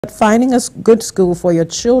Finding a good school for your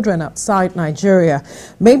children outside Nigeria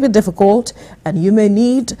may be difficult, and you may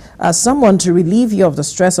need someone to relieve you of the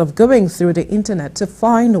stress of going through the internet to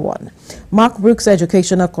find one. Brooks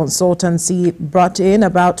Educational Consultancy brought in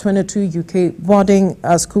about 22 UK boarding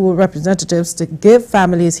school representatives to give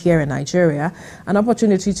families here in Nigeria an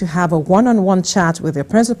opportunity to have a one-on-one chat with their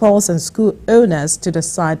principals and school owners to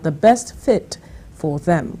decide the best fit for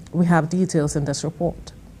them. We have details in this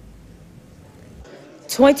report.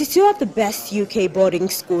 22 of the best UK boarding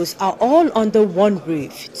schools are all under one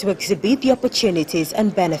roof to exhibit the opportunities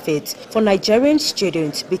and benefits for Nigerian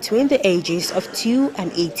students between the ages of 2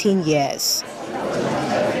 and 18 years.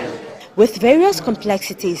 With various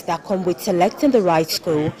complexities that come with selecting the right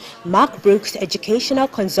school, Brooks Educational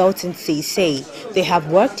Consultancy say they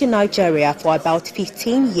have worked in Nigeria for about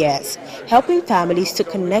 15 years, helping families to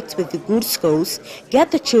connect with the good schools,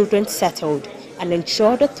 get the children settled, and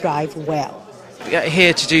ensure they thrive well. We are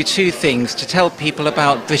here to do two things: to tell people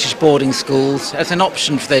about British boarding schools as an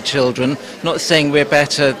option for their children, not saying we're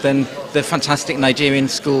better than the fantastic Nigerian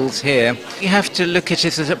schools here. You have to look at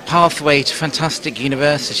it as a pathway to fantastic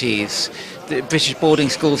universities. The British boarding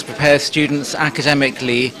schools prepare students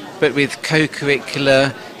academically, but with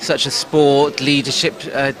co-curricular such as sport, leadership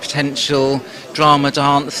potential, drama,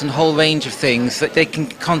 dance, and a whole range of things. That they can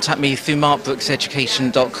contact me through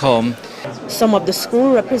markbrookseducation.com. Some of the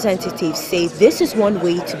school representatives say this is one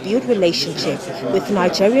way to build relationship with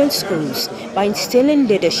Nigerian schools by instilling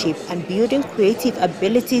leadership and building creative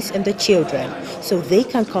abilities in the children so they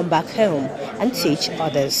can come back home and teach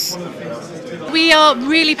others. We are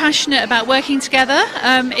really passionate about working together.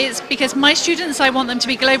 It's because my students, I want them to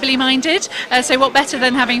be globally minded, so what better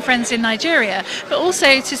than having friends in Nigeria, but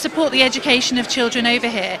also to support the education of children over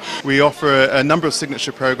here. We offer a number of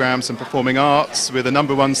signature programs in performing arts. We're the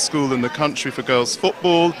 #1 school in the country for girls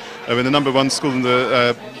football, we're the #1 school in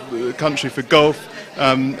the country for golf,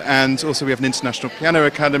 and also we have an international piano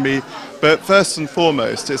academy. But first and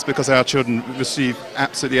foremost, it's because our children receive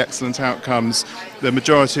absolutely excellent outcomes. The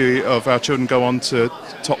majority of our children go on to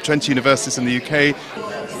top 20 universities in the UK.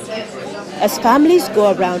 As families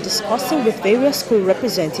go around discussing with various school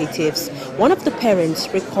representatives, one of the parents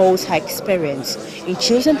recalls her experience in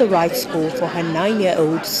choosing the right school for her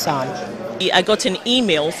 9-year-old son. I got an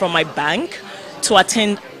email from my bank to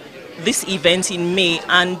attend this event in May,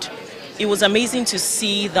 and it was amazing to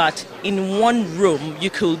see that in one room you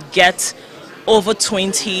could get over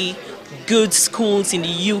 20 good schools in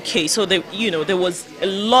the UK. So there was a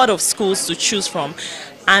lot of schools to choose from,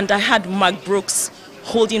 and I had Brooks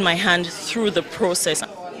holding my hand through the process.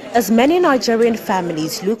 As many Nigerian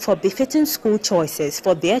families look for befitting school choices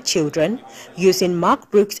for their children, using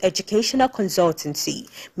Brooks Educational Consultancy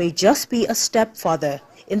may just be a step further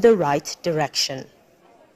in the right direction.